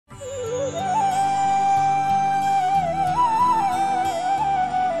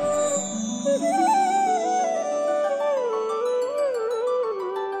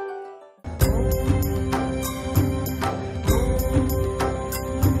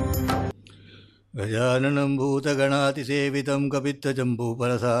गजाननं भूतगणातिसेवितं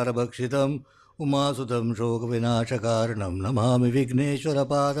कपित्थजम्बूफलसारभक्षितम् उमासुतं शोकविनाशकारणं नमामि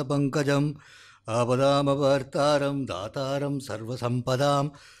विघ्नेश्वरपादपङ्कजम् आपदामपर्तारं दातारं सर्वसम्पदां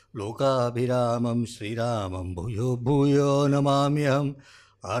लोकाभिरामं श्रीरामं भूयो भूयो नमाम्यहम्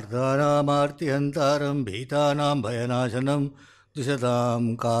आर्तानामार्तिहन्तारं भीतानां भयनाशनं द्विषतां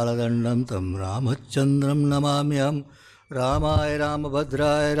कालदण्डं तं रामचन्द्रं नमाम्यहम् रामाय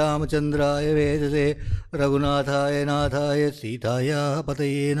रामभद्राय रामचन्द्राय वेदसे रघुनाथाय नाथाय सीताय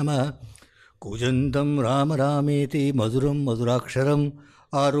पतये नमः। कूजन्तं राम रामेति मधुरं मधुराक्षरम्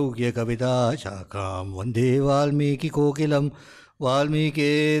आरुह्य कविता शाखां वन्दे वाल्मीकिकोकिलं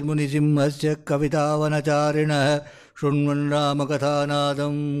वाल्मीकिमुनिसिंहस्य कवितावनचारिणः शृण्वन्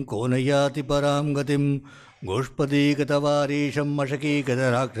रामकथानादं को न याति परां गतिं गोष्पदीगतवारीशं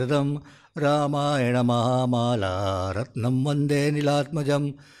मशकीगतराक्षसं रामायण महामाला रत्नं वन्दे नीलात्मजम्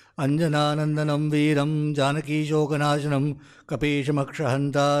अंजनानन्दनं वीरं जानकीशोकनाशनं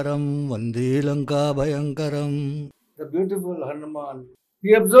कपीशमक्षहन्तारं वन्दे लङ्काभयङ्करम्. The beautiful Hanuman, he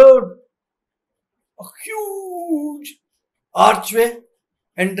observed a huge archway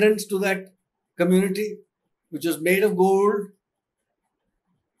entrance to that community which was made of gold,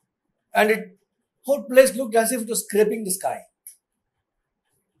 and it whole place looked as if it was scraping the sky.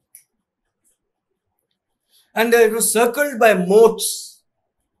 And it was circled by moats.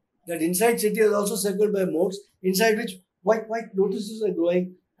 That inside city is also circled by moats, inside which white lotuses are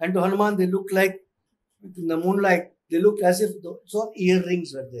growing, and to Hanuman they look like, in the moonlight, they look as if some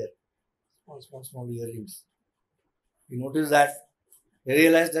earrings were there. Small earrings. He noticed that. He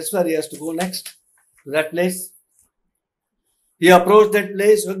realized that's where he has to go next, to that place. He approached that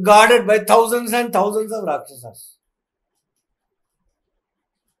place, guarded by thousands and thousands of Rakshasas.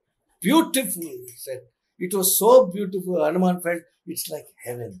 Beautiful, he said. It was so beautiful. Hanuman felt it's like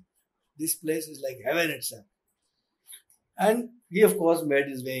heaven. This place is like heaven itself. And he, of course, made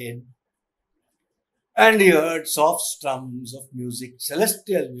his way in. And he heard soft strums of music,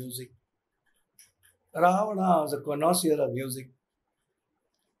 celestial music. Ravana was a connoisseur of music.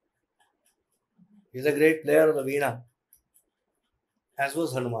 He's a great player of the veena, as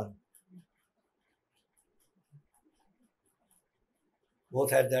was Hanuman. Both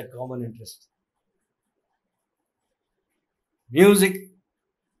had that common interest. Music.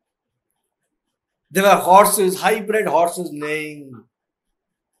 There were horses, hybrid horses neighing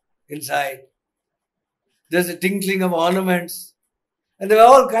inside. There's a tinkling of ornaments. And there were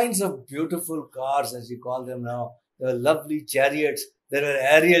all kinds of beautiful cars, as you call them now. There were lovely chariots. There were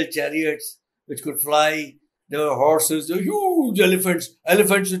aerial chariots which could fly. There were horses. There were huge elephants.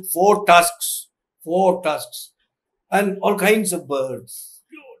 Elephants with four tusks. And all kinds of birds.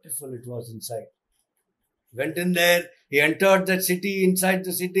 Beautiful it was inside. Went in there. He entered that city, inside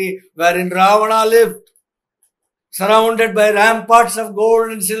the city wherein Ravana lived, surrounded by ramparts of gold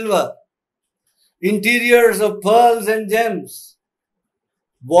and silver, interiors of pearls and gems,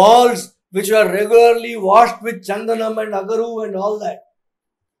 walls which were regularly washed with chandanam and agaru and all that.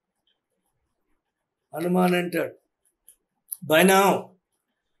 Hanuman entered. By now,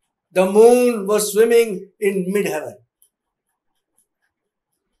 the moon was swimming in mid-heaven.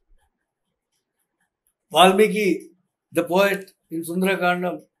 Valmiki, the poet in Sundara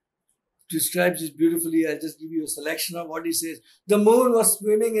Kandam, describes this beautifully. I'll just give you a selection of what he says. The moon was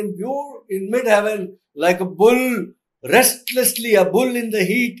swimming in mid-heaven like a bull, a bull in the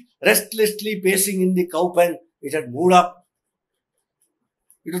heat, restlessly pacing in the cowpen. It had moved up.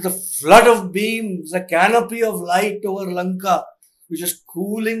 It was a flood of beams, a canopy of light over Lanka, which was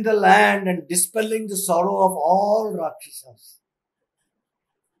cooling the land and dispelling the sorrow of all Rakshasas.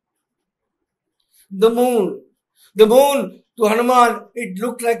 The moon to Hanuman, it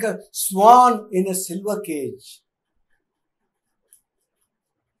looked like a swan in a silver cage.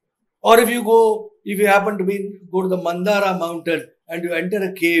 Or if you happen to go to the Sundara mountain and you enter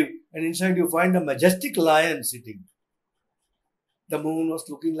a cave and inside you find a majestic lion sitting. The moon was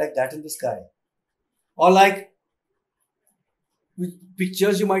looking like that in the sky. Or like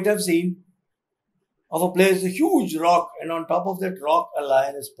pictures you might have seen of a place, a huge rock, and on top of that rock a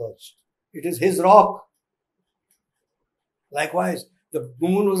lion is perched. It is his rock. Likewise, the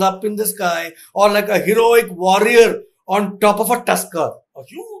moon was up in the sky, or like a heroic warrior on top of a tusker. A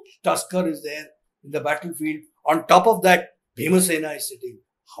huge tusker is there in the battlefield. On top of that, Bhimasena is sitting.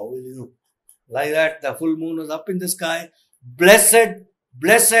 How will you? Like that, the full moon was up in the sky. Blessed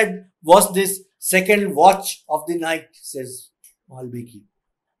was this second watch of the night, says Valmiki.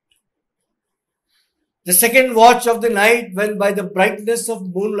 The second watch of the night, when by the brightness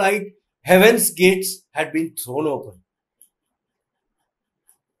of moonlight, heaven's gates had been thrown open.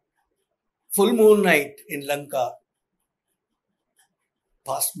 full moon night in Lanka,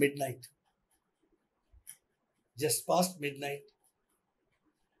 past midnight. Just past midnight.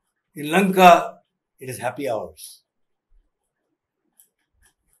 In Lanka, it is happy hours.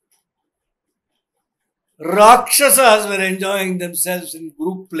 Rakshasas were enjoying themselves in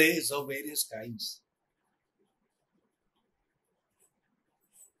group plays of various kinds.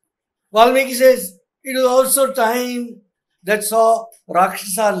 Valmiki says, it was also time that saw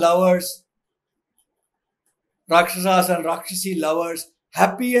Rakshasas and Rakshasi lovers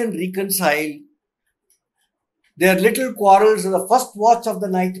happy and reconciled. Their little quarrels of the first watch of the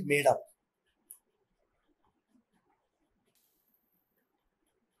night made up.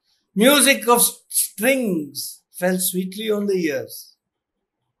 Music of strings fell sweetly on the ears.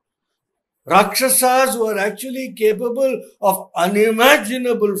 Rakshasas were actually capable of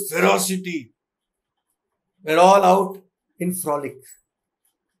unimaginable ferocity. Were all out in frolic.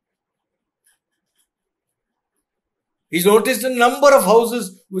 He's noticed a number of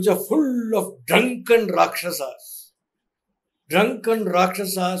houses which are full of drunken Rakshasas. Drunken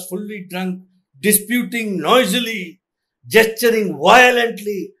Rakshasas, fully drunk, disputing noisily, gesturing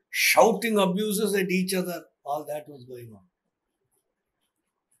violently, shouting abuses at each other. All that was going on.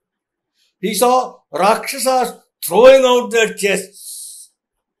 He saw Rakshasas throwing out their chests,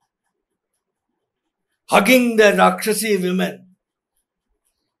 hugging their Rakshasi women.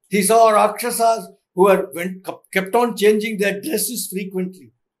 He saw Rakshasas who kept on changing their dresses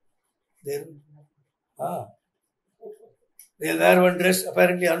frequently. They'll wear one dress.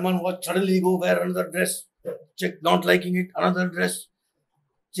 Apparently, Hanuman was suddenly go wear another dress. Check, not liking it, another dress.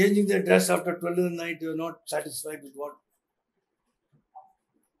 Changing their dress after 12 in the night, they were not satisfied with what.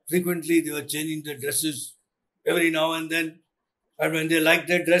 Frequently, they were changing their dresses every now and then. And when they liked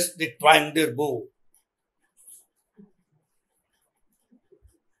their dress, they twanged their bow.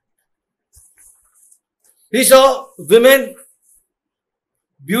 He saw women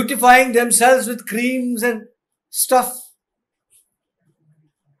beautifying themselves with creams and stuff.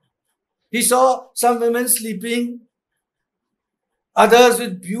 He saw some women sleeping, others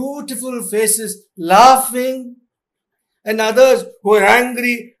with beautiful faces laughing, and others who were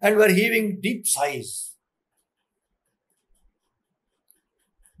angry and were heaving deep sighs.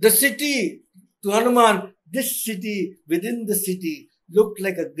 The city, to Hanuman, this city, within the city, looked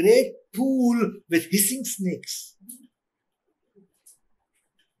like a great pool with hissing snakes.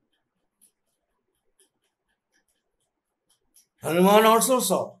 Hanuman also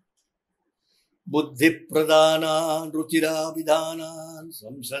saw Buddhi Pradhanan, Ruchira Vidhanan,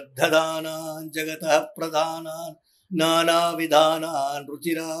 Samsaddhadanan, Jagatah Pradhanan, Nana Vidhanan,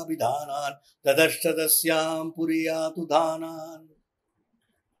 Ruchira Vidhanan, Tadashadasyam Puriyatu Dhanan.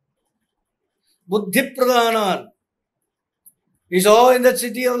 Buddhi Pradhanan. He saw in the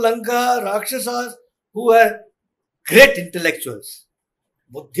city of Lanka Rakshasas who were great intellectuals.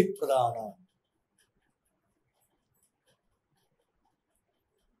 Buddhi Pradhanan.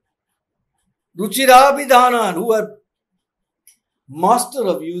 Ruchirabhidhanan, who were master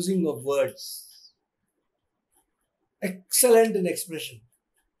of using of words. Excellent in expression.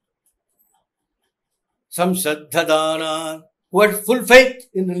 Some Saddhadanan, who had full faith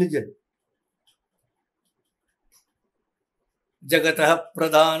in religion. Jagatah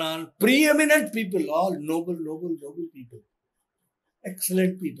Pradhanan, preeminent people, all noble people.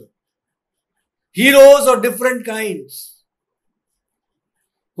 Excellent people. Heroes of different kinds,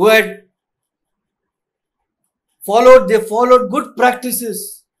 who had followed good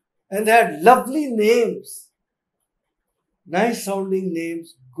practices and they had lovely names, nice sounding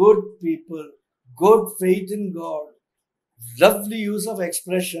names, good people, good faith in God, lovely use of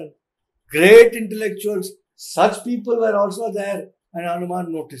expression, great intellectuals. Such people were also there, and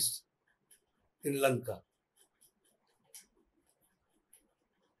Hanuman noticed in Lanka.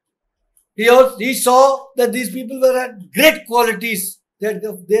 He saw that these people had great qualities. Had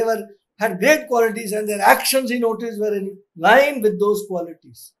great qualities, and their actions, he noticed, were in line with those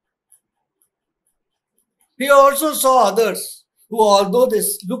qualities. He also saw others who, although they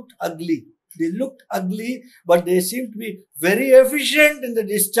looked ugly, but they seemed to be very efficient in the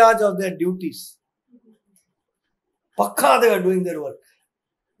discharge of their duties. Pakka, they were doing their work.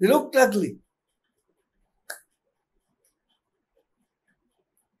 They looked ugly.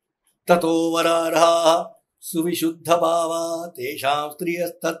 Tato vararha suvishuddha bhava tesham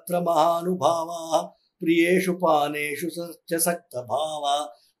striyastatra mahanubhava priyeshu paneshu chasakta bhava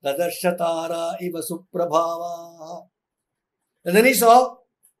tadarshatara iva suprabhava. And then he saw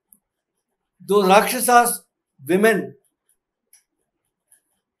those Rakshasas, women,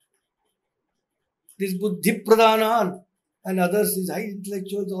 this Buddhi Pradhanan and others, these high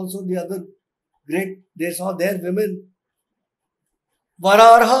intellectuals, also the other they saw their women,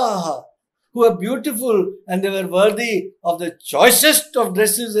 Vararha, who were beautiful and they were worthy of the choicest of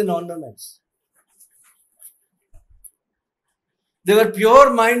dresses and ornaments. They were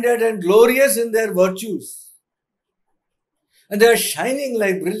pure-minded and glorious in their virtues. And they were shining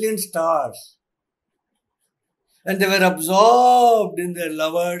like brilliant stars. And they were absorbed in their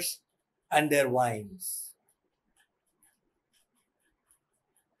lovers and their wines.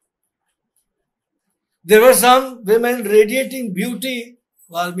 There were some women radiating beauty,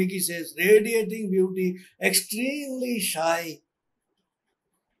 Valmiki says, radiating beauty, extremely shy,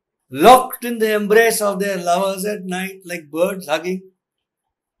 locked in the embrace of their lovers at night like birds hugging.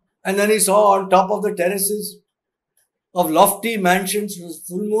 And then he saw on top of the terraces of lofty mansions, it was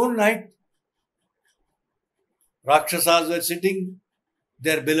full moon night. Rakshasas were sitting,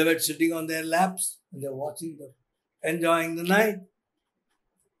 their beloved sitting on their laps, and they're watching them, enjoying the night.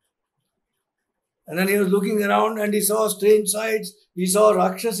 And then he was looking around and he saw strange sights. He saw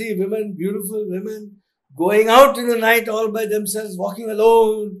Rakshasi women, beautiful women, going out in the night all by themselves, walking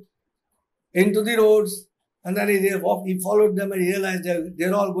alone into the roads. And then he followed them and he realized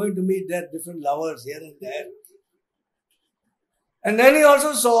they're all going to meet their different lovers here and there. And then he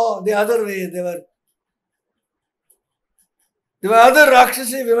also saw the other way. There were other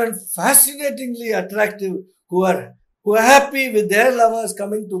Rakshasi women, fascinatingly attractive, who are happy with their lovers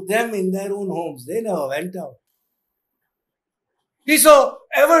coming to them in their own homes. They never went out. He saw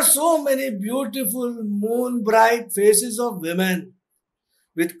ever so many beautiful moon bright faces of women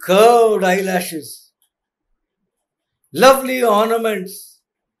with curved eyelashes, lovely ornaments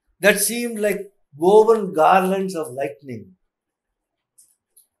that seemed like woven garlands of lightning.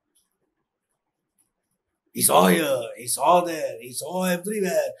 He saw here, he saw there, he saw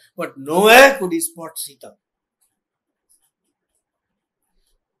everywhere, but nowhere could he spot Sita.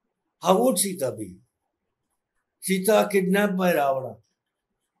 How would Sita be? Sita kidnapped by Ravana.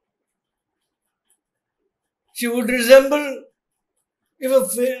 She would resemble,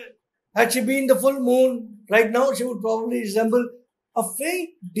 had she been the full moon, right now she would probably resemble a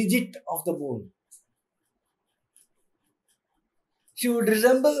faint digit of the moon. She would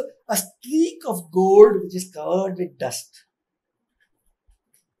resemble a streak of gold which is covered with dust.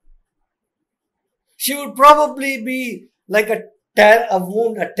 She would probably be like a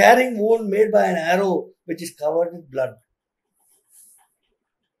tearing wound made by an arrow which is covered with blood.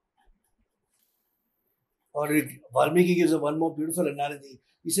 Or Valmiki gives one more beautiful analogy.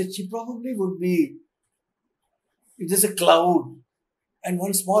 He said she probably would be, if there's a cloud and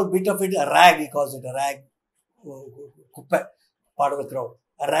one small bit of it, a rag, he calls it a rag, part of the crowd.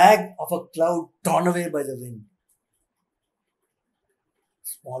 A rag of a cloud torn away by the wind.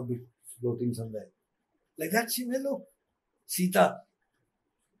 Small bit floating somewhere. Like that she may look. Sita,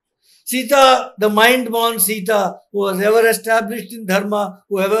 the mind-born Sita, who was ever established in Dharma,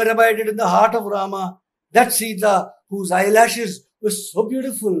 who ever abided in the heart of Rama, that Sita, whose eyelashes were so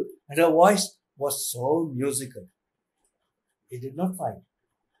beautiful and her voice was so musical. He did not find.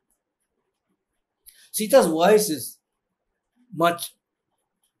 Sita's voice is much,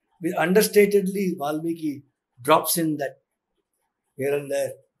 understatedly, Valmiki drops in that here and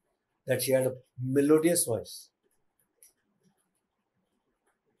there, that she had a melodious voice.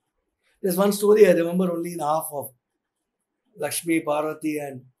 There's one story I remember only in half of Lakshmi, Parvati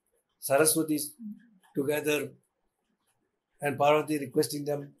and Saraswati together, and Parvati requesting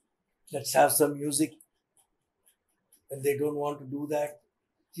them, let's have some music. And they don't want to do that.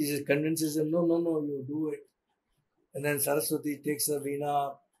 She convinces them, no, you do it. And then Saraswati takes her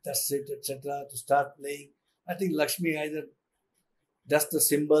veena, dusts it, etc. to start playing. I think Lakshmi either does the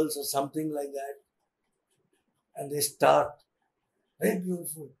cymbals or something like that. And they start. Very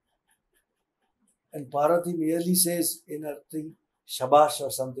beautiful. And Parvati merely says in her thing, Shabash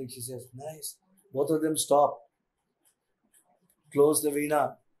or something. She says, nice. Both of them stop. Close the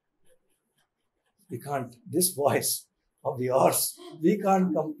veena. We can't. This voice of yours, we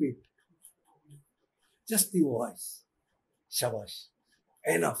can't compete. Just the voice. Shabash.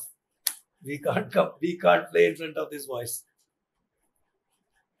 Enough. We can't play in front of this voice.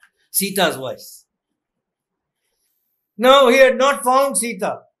 Sita's voice. No, he had not found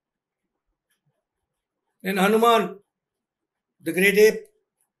Sita. And Hanuman, the great ape,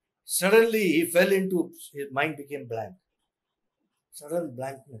 suddenly he fell into, his mind became blank. Sudden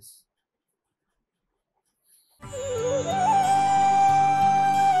blankness.